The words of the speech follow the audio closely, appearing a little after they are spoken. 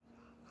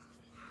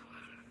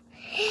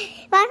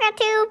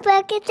to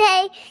Book a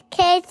Day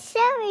Kids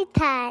Story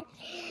Time.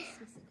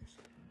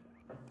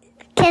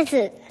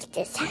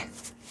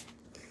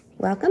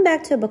 Welcome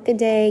back to Book a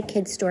Day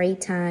Kids Story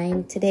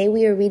Time. Today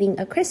we are reading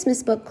a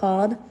Christmas book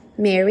called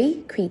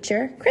Merry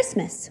Creature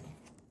Christmas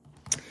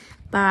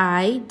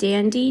by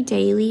Dandi,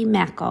 Daley,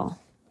 Mackall.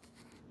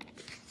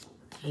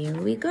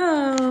 Here we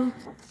go.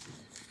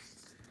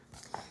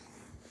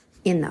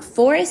 In the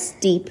forest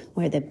deep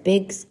where the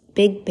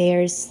big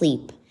bears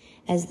sleep,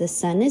 as the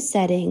sun is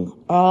setting,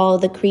 all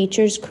the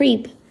creatures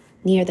creep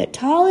near the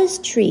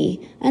tallest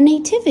tree, a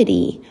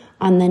nativity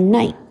on the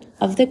night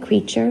of the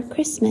creature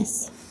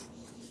Christmas.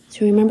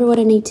 So remember what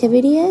a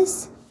nativity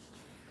is?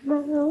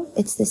 No.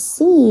 It's the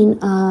scene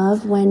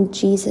of when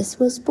Jesus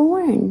was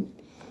born.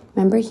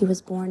 Remember, he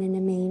was born in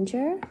a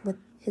manger with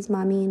his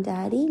mommy and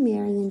daddy,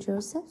 Mary and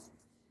Joseph.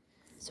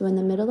 So in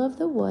the middle of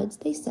the woods,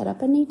 they set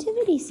up a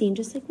nativity scene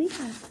just like we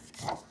have.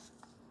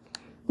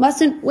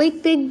 Mustn't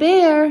wake Big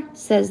Bear,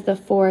 says the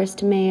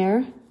forest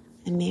mare.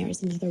 And mare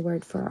is another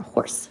word for a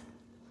horse.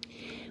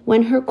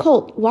 When her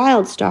colt,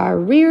 Wild Star,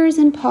 rears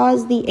and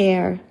paws the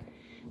air.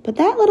 But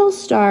that little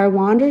star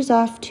wanders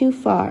off too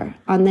far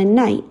on the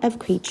night of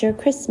creature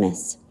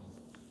Christmas.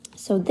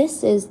 So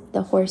this is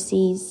the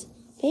horsey's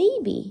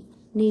baby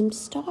named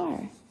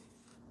Star.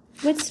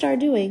 What's Star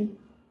doing?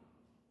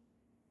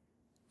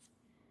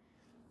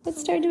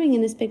 What's Star doing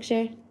in this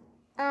picture?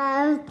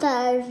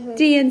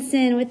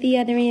 Dancing with the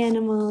other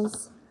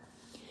animals.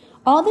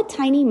 All the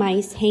tiny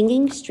mice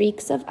hanging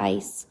streaks of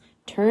ice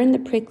turn the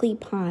prickly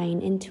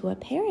pine into a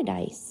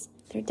paradise.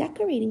 They're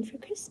decorating for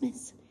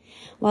Christmas.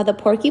 While the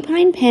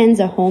porcupine pens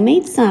a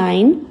homemade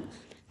sign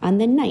on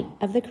the night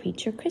of the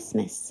creature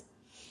Christmas.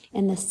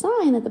 And the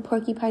sign that the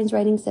porcupine's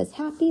writing says,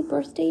 Happy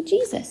Birthday,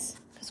 Jesus,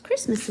 because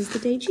Christmas is the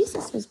day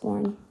Jesus was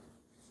born.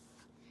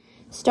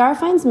 Star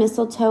finds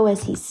mistletoe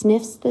as he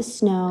sniffs the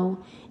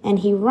snow, and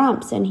he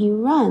romps and he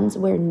runs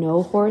where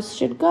no horse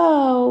should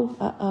go.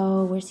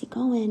 Uh-oh, where's he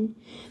going?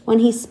 When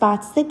he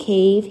spots the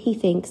cave, he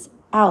thinks,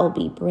 I'll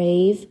be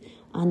brave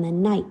on the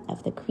night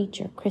of the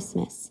creature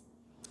Christmas.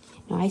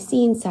 Now I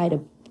see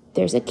inside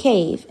there's a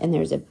cave, and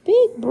there's a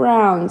big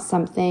brown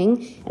something,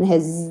 and it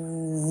has,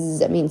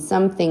 that means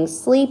something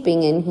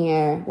sleeping in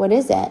here. What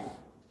is it?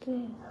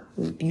 Do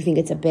you think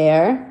it's a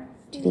bear?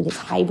 Do you think it's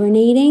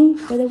hibernating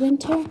for the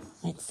winter?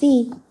 Let's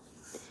see.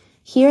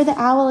 Hear the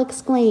owl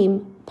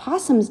exclaim,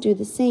 possums do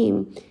the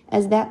same,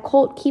 as that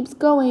colt keeps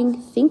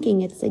going,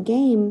 thinking it's a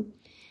game.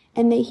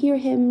 And they hear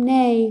him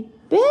neigh,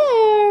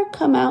 Bear,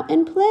 come out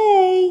and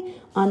play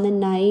on the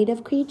night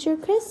of creature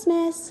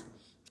Christmas.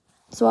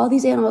 So all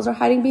these animals are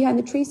hiding behind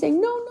the tree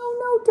saying, No,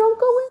 don't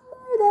go in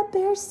there. That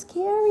bear's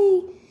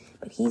scary.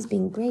 But he's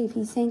being brave.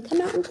 He's saying, come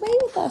out and play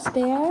with us,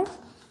 Bear.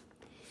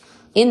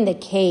 In the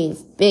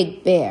cave,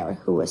 Big Bear,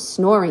 who was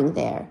snoring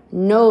there,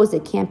 knows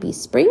it can't be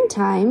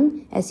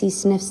springtime as he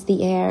sniffs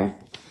the air.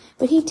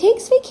 But he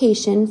takes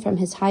vacation from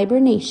his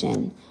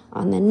hibernation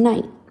on the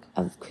night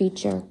of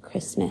creature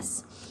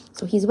Christmas.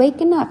 So he's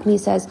waking up and he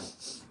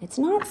says, it's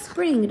not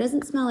spring. It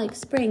doesn't smell like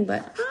spring,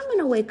 but I'm going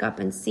to wake up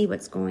and see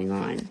what's going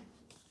on.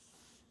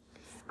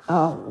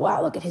 Oh,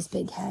 wow, look at his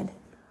big head.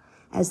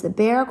 As the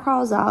bear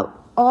crawls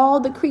out, all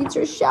the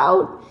creatures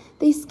shout.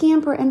 They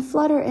scamper and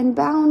flutter and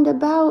bound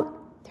about.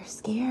 They're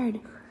scared.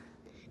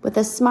 With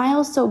a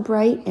smile so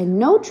bright and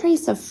no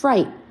trace of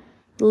fright,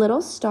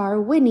 little Star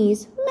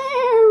whinnies,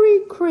 Merry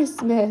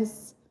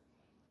Christmas.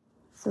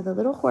 So the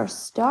little horse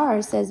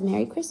Star says,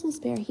 Merry Christmas,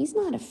 Bear. He's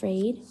not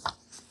afraid.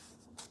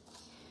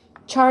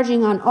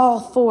 Charging on all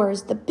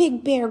fours, the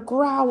big bear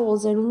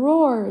growls and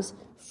roars,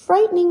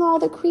 frightening all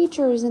the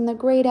creatures in the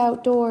great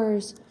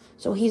outdoors.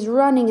 So he's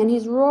running and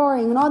he's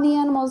roaring, and all the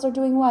animals are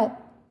doing what?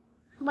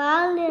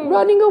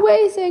 Running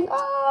away, saying,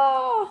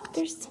 ah,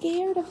 they're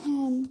scared of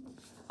him.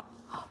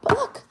 But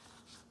look,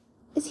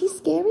 is he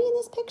scary in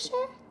this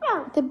picture?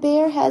 No. The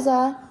bear has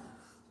a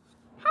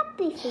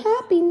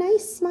happy,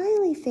 nice,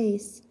 smiley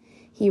face.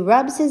 He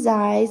rubs his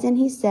eyes and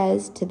he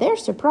says, to their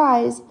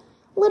surprise,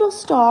 Little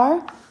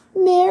Star,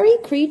 Merry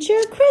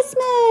Creature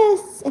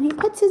Christmas. And he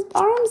puts his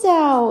arms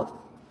out.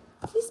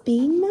 He's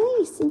being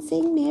nice and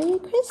saying Merry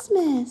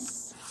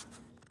Christmas.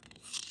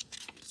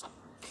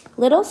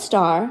 Little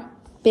Star,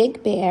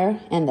 Big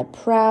Bear, and the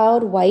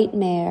proud white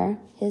mare,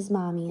 his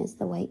mommy is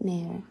the white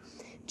mare,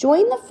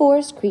 join the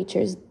forest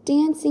creatures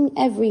dancing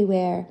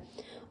everywhere.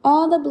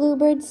 All the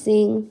bluebirds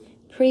sing,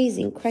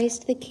 praising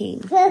Christ the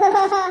King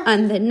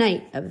on the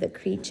night of the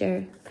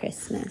creature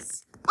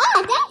Christmas.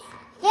 Oh,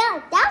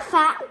 that's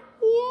fun.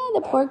 Yeah,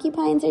 the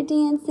porcupines are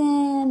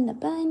dancing, the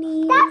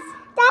bunnies.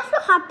 That's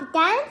a happy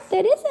dance.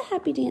 That is a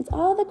happy dance.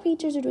 All the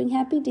creatures are doing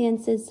happy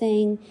dances,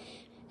 saying,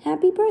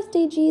 Happy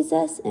birthday,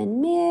 Jesus,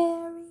 and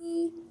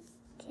Merry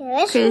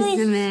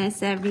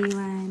Christmas,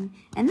 everyone.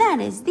 And that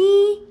is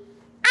the